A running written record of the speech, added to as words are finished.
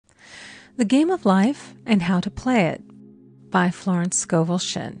The Game of Life and How to Play It by Florence Scovel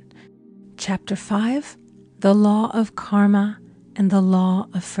Shinn. Chapter 5, The Law of Karma and the Law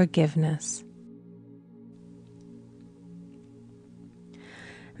of Forgiveness.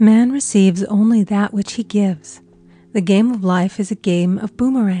 Man receives only that which he gives. The game of life is a game of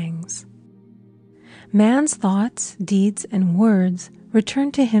boomerangs. Man's thoughts, deeds, and words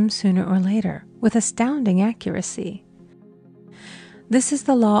return to him sooner or later with astounding accuracy. This is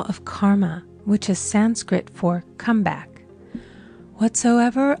the law of karma, which is Sanskrit for comeback.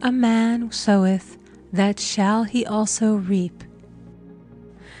 Whatsoever a man soweth, that shall he also reap.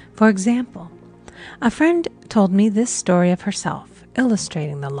 For example, a friend told me this story of herself,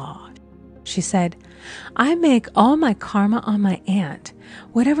 illustrating the law. She said, "I make all my karma on my aunt.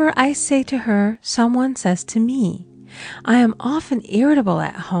 Whatever I say to her, someone says to me. I am often irritable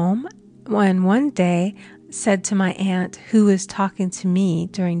at home when one day said to my aunt, who was talking to me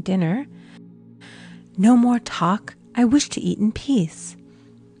during dinner, 'No more talk, I wish to eat in peace.'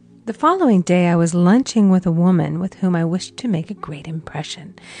 The following day I was lunching with a woman with whom I wished to make a great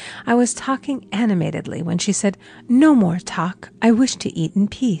impression. I was talking animatedly when she said, 'No more talk, I wish to eat in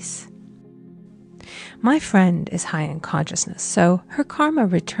peace.' My friend is high in consciousness, so her karma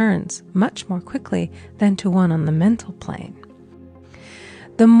returns much more quickly than to one on the mental plane.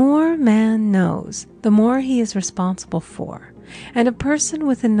 The more man knows, the more he is responsible for, and a person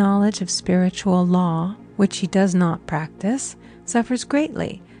with a knowledge of spiritual law, which he does not practice, suffers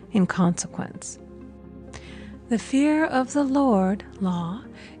greatly in consequence. The fear of the Lord, law,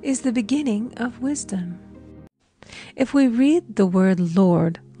 is the beginning of wisdom. If we read the word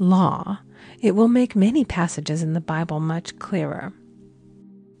Lord, law, it will make many passages in the Bible much clearer.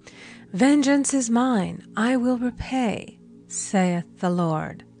 Vengeance is mine, I will repay, saith the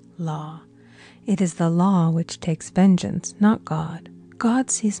Lord, law. It is the law which takes vengeance, not God. God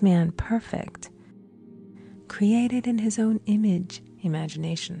sees man perfect, created in his own image,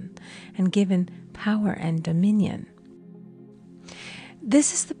 imagination, and given power and dominion.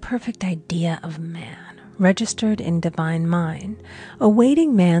 This is the perfect idea of man, registered in divine mind,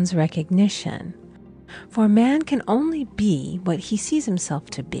 awaiting man's recognition. For man can only be what he sees himself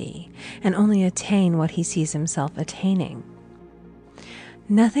to be, and only attain what he sees himself attaining.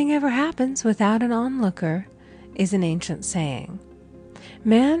 Nothing ever happens without an onlooker, is an ancient saying.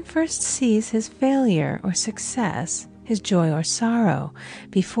 Man first sees his failure or success, his joy or sorrow,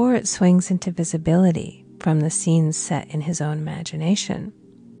 before it swings into visibility from the scenes set in his own imagination.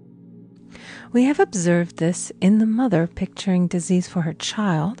 We have observed this in the mother picturing disease for her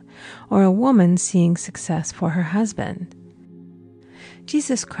child, or a woman seeing success for her husband.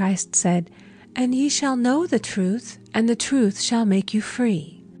 Jesus Christ said, "And ye shall know the truth, and the truth shall make you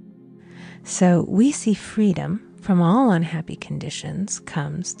free." So we see freedom from all unhappy conditions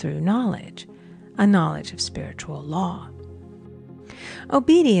comes through knowledge, a knowledge of spiritual law.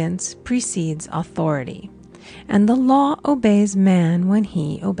 Obedience precedes authority, and the law obeys man when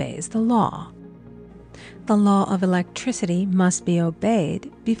he obeys the law. The law of electricity must be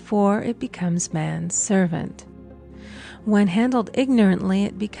obeyed before it becomes man's servant. When handled ignorantly,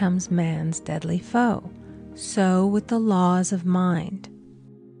 it becomes man's deadly foe. So with the laws of mind.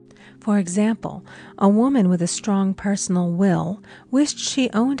 For example, a woman with a strong personal will wished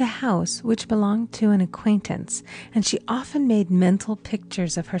she owned a house which belonged to an acquaintance, and she often made mental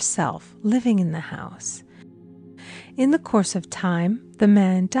pictures of herself living in the house. In the course of time, the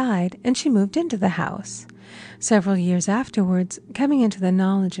man died, and she moved into the house. Several years afterwards, coming into the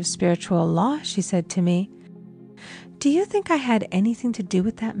knowledge of spiritual law, she said to me, "Do you think I had anything to do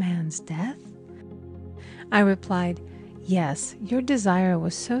with that man's death?" I replied, "Yes, your desire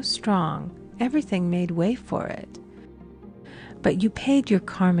was so strong, everything made way for it. But you paid your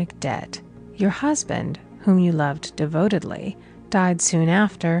karmic debt. Your husband, whom you loved devotedly, died soon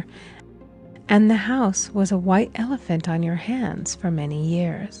after, and the house was a white elephant on your hands for many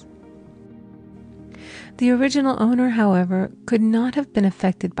years." The original owner, however, could not have been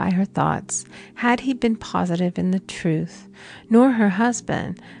affected by her thoughts had he been positive in the truth, nor her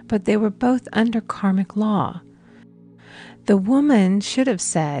husband, but they were both under karmic law. The woman should have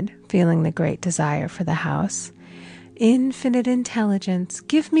said, feeling the great desire for the house, "Infinite intelligence,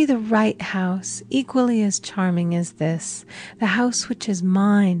 give me the right house, equally as charming as this, the house which is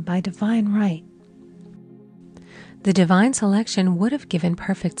mine by divine right." The divine selection would have given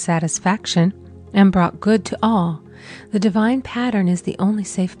perfect satisfaction and brought good to all. The divine pattern is the only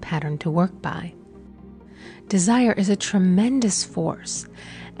safe pattern to work by. Desire is a tremendous force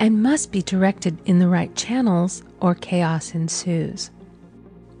and must be directed in the right channels, or chaos ensues.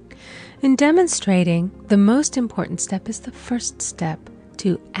 In demonstrating, the most important step is the first step,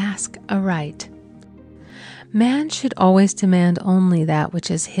 to ask aright. Man should always demand only that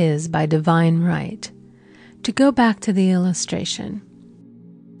which is his by divine right. To go back to the illustration,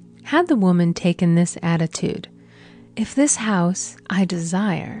 had the woman taken this attitude, if this house I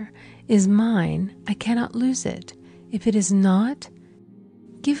desire is mine, I cannot lose it. If it is not,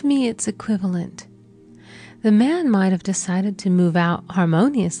 give me its equivalent. The man might have decided to move out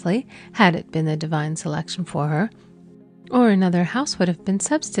harmoniously had it been the divine selection for her, or another house would have been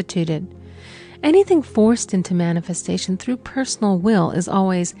substituted. Anything forced into manifestation through personal will is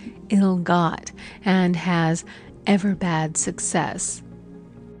always ill-got and has ever bad success.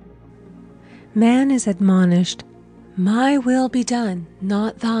 Man is admonished, "My will be done,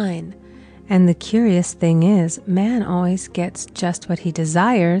 not thine." And the curious thing is, man always gets just what he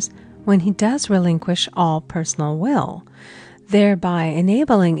desires when he does relinquish all personal will, thereby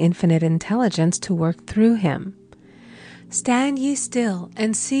enabling infinite intelligence to work through him. Stand ye still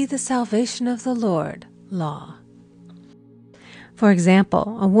and see the salvation of the Lord. Law. For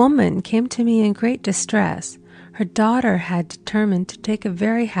example, a woman came to me in great distress. Her daughter had determined to take a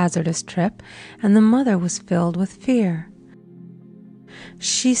very hazardous trip, and the mother was filled with fear.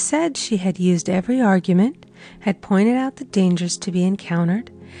 She said she had used every argument, had pointed out the dangers to be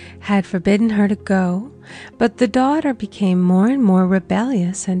encountered, had forbidden her to go, but the daughter became more and more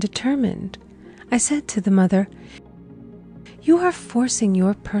rebellious and determined. I said to the mother, "You are forcing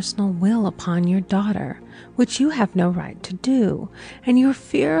your personal will upon your daughter, which you have no right to do, and your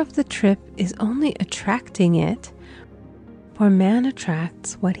fear of the trip is only attracting it, for man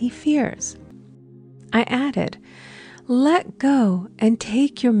attracts what he fears." I added, "Let go and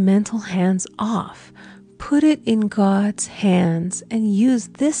take your mental hands off. Put it in God's hands and use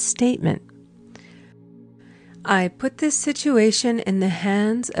this statement. I put this situation in the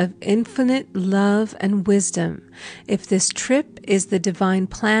hands of infinite love and wisdom. If this trip is the divine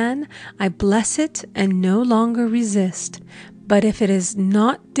plan, I bless it and no longer resist. But if it is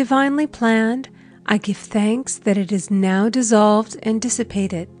not divinely planned, I give thanks that it is now dissolved and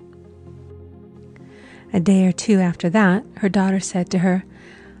dissipated." A day or two after that, her daughter said to her,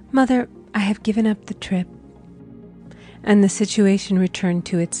 "Mother, I have given up the trip." And the situation returned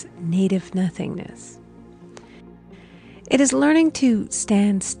to its native nothingness. It is learning to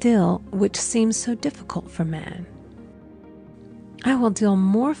stand still which seems so difficult for man. I will deal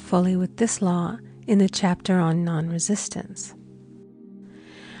more fully with this law in the chapter on non-resistance.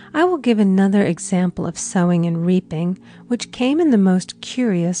 I will give another example of sowing and reaping, which came in the most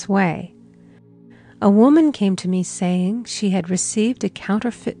curious way. A woman came to me saying she had received a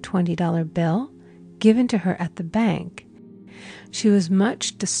counterfeit $20 bill given to her at the bank. She was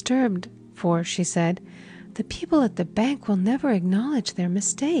much disturbed, for, she said, "The people at the bank will never acknowledge their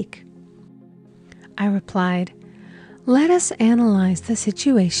mistake." I replied, "Let us analyze the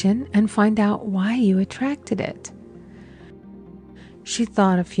situation and find out why you attracted it." She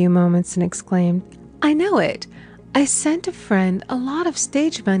thought a few moments and exclaimed, "I know it. I sent a friend a lot of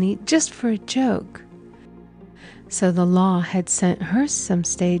stage money just for a joke." So the law had sent her some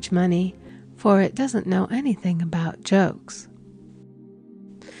stage money, for it doesn't know anything about jokes.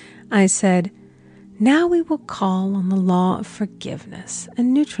 I said, "Now we will call on the law of forgiveness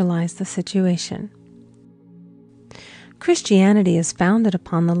and neutralize the situation." Christianity is founded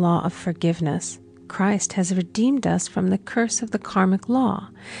upon the law of forgiveness. Christ has redeemed us from the curse of the karmic law,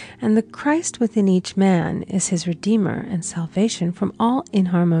 and the Christ within each man is his redeemer and salvation from all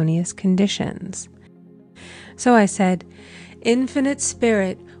inharmonious conditions. So I said, "Infinite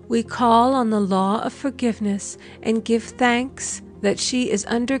Spirit, we call on the law of forgiveness and give thanks that she is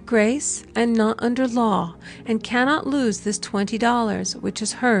under grace and not under law, and cannot lose this $20, which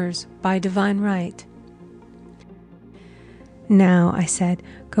is hers by divine right." Now, I said,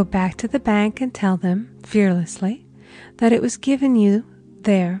 go back to the bank and tell them, fearlessly, that it was given you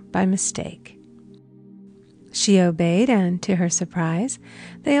there by mistake. She obeyed, and, to her surprise,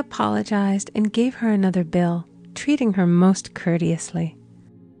 they apologized and gave her another bill, treating her most courteously.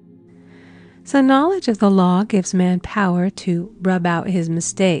 So knowledge of the law gives man power to rub out his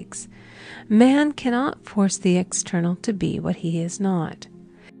mistakes. Man cannot force the external to be what he is not.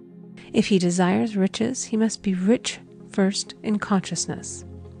 If he desires riches, he must be rich first in consciousness.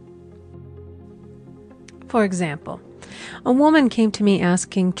 For example, a woman came to me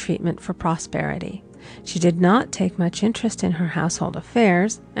asking treatment for prosperity. She did not take much interest in her household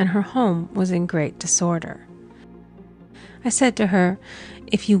affairs, and her home was in great disorder. I said to her,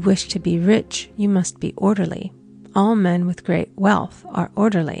 "If you wish to be rich, you must be orderly. All men with great wealth are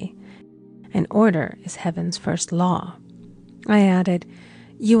orderly, and order is heaven's first law." I added,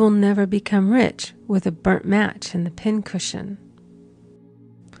 "You will never become rich with a burnt match in the pincushion."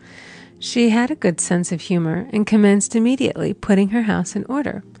 She had a good sense of humor and commenced immediately putting her house in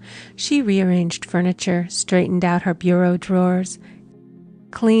order. She rearranged furniture, straightened out her bureau drawers,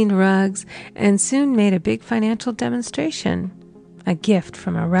 cleaned rugs, and soon made a big financial demonstration, a gift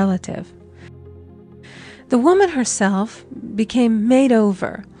from a relative. The woman herself became made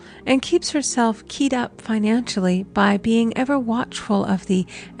over and keeps herself keyed up financially by being ever watchful of the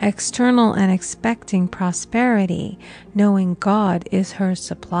external and expecting prosperity, knowing God is her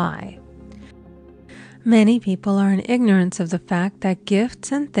supply. Many people are in ignorance of the fact that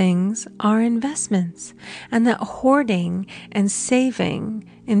gifts and things are investments, and that hoarding and saving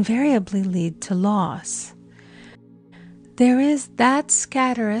invariably lead to loss. There is that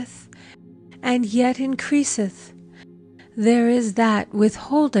scattereth, and yet increaseth. There is that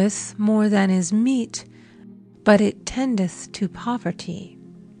withholdeth more than is meet, but it tendeth to poverty.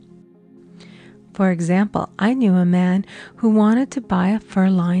 For example, I knew a man who wanted to buy a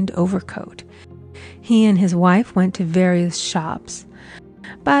fur-lined overcoat. He and his wife went to various shops,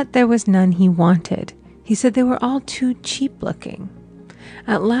 but there was none he wanted. He said they were all too cheap looking.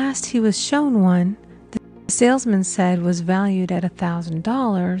 At last he was shown one the salesman said was valued at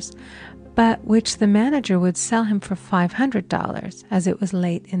 $1,000, but which the manager would sell him for $500 as it was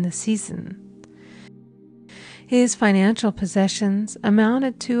late in the season. His financial possessions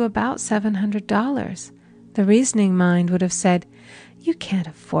amounted to about $700. The reasoning mind would have said, "You can't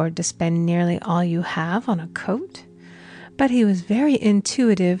afford to spend nearly all you have on a coat." But he was very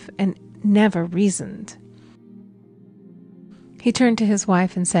intuitive and never reasoned. He turned to his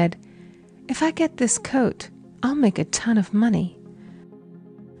wife and said, "If I get this coat, I'll make a ton of money."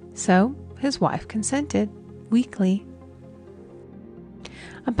 So his wife consented, weakly.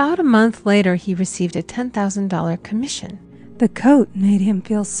 About a month later, he received a $10,000 commission. The coat made him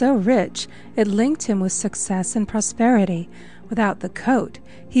feel so rich, it linked him with success and prosperity. Without the coat,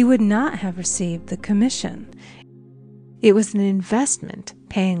 he would not have received the commission. It was an investment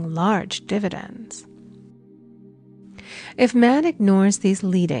paying large dividends. If man ignores these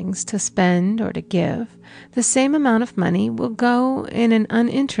leadings to spend or to give, the same amount of money will go in an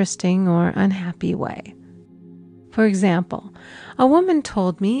uninteresting or unhappy way. For example, a woman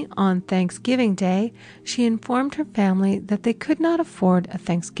told me on Thanksgiving Day she informed her family that they could not afford a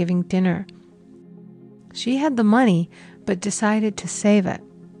Thanksgiving dinner. She had the money, but decided to save it.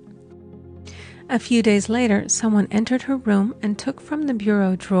 A few days later, someone entered her room and took from the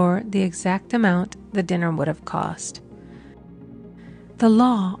bureau drawer the exact amount the dinner would have cost. The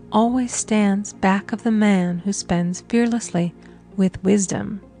law always stands back of the man who spends fearlessly with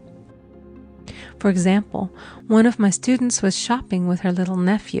wisdom. For example, one of my students was shopping with her little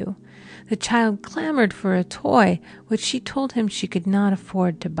nephew. The child clamored for a toy, which she told him she could not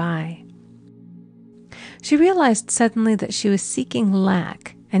afford to buy. She realized suddenly that she was seeking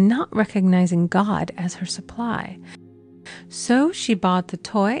lack and not recognizing God as her supply. So she bought the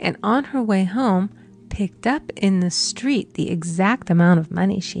toy and on her way home picked up in the street the exact amount of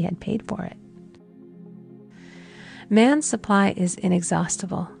money she had paid for it. Man's supply is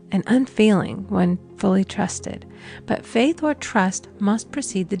inexhaustible and unfailing when fully trusted, but faith or trust must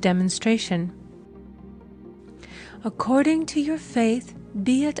precede the demonstration. According to your faith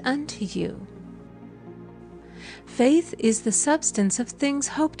be it unto you. Faith is the substance of things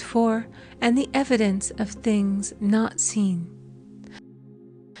hoped for and the evidence of things not seen.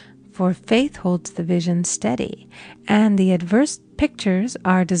 For faith holds the vision steady, and the adverse pictures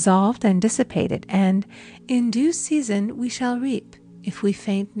are dissolved and dissipated, and in due season we shall reap, if we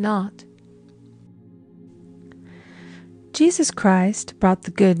faint not. Jesus Christ brought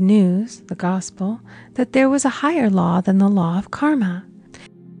the good news, the gospel, that there was a higher law than the law of karma,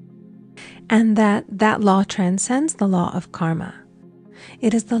 and that law transcends the law of karma.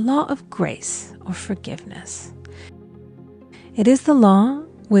 It is the law of grace or forgiveness. It is the law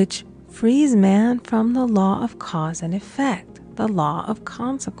which frees man from the law of cause and effect, the law of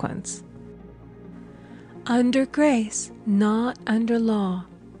consequence. Under grace, not under law.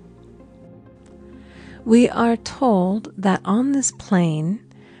 We are told that on this plane,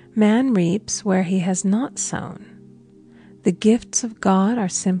 man reaps where he has not sown. The gifts of God are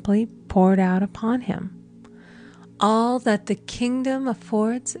simply poured out upon him. All that the kingdom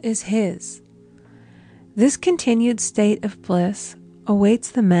affords is his. This continued state of bliss awaits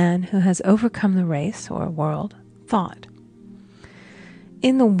the man who has overcome the race or world thought.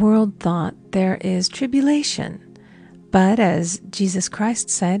 In the world thought there is tribulation, but as Jesus Christ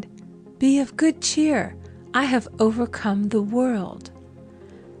said, "Be of good cheer, I have overcome the world."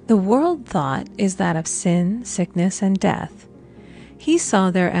 The world thought is that of sin, sickness, and death. He saw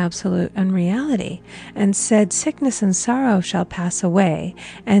their absolute unreality and said, "Sickness and sorrow shall pass away,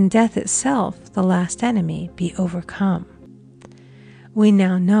 and death itself, the last enemy, be overcome." We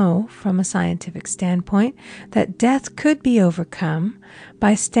now know, from a scientific standpoint, that death could be overcome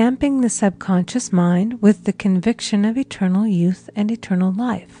by stamping the subconscious mind with the conviction of eternal youth and eternal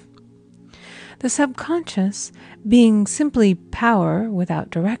life. The subconscious, being simply power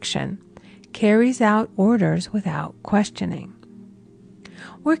without direction, carries out orders without questioning.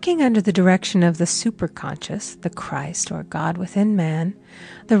 Working under the direction of the superconscious, the Christ or God within man,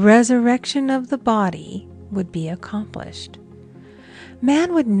 the resurrection of the body would be accomplished.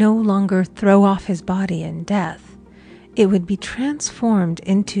 Man would no longer throw off his body in death. It would be transformed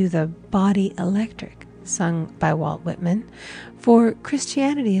into the body electric, sung by Walt Whitman, for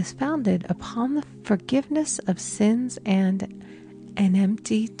Christianity is founded upon the forgiveness of sins and an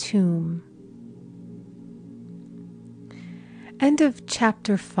empty tomb. End of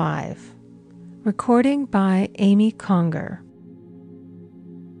chapter 5. Recording by Amy Conger.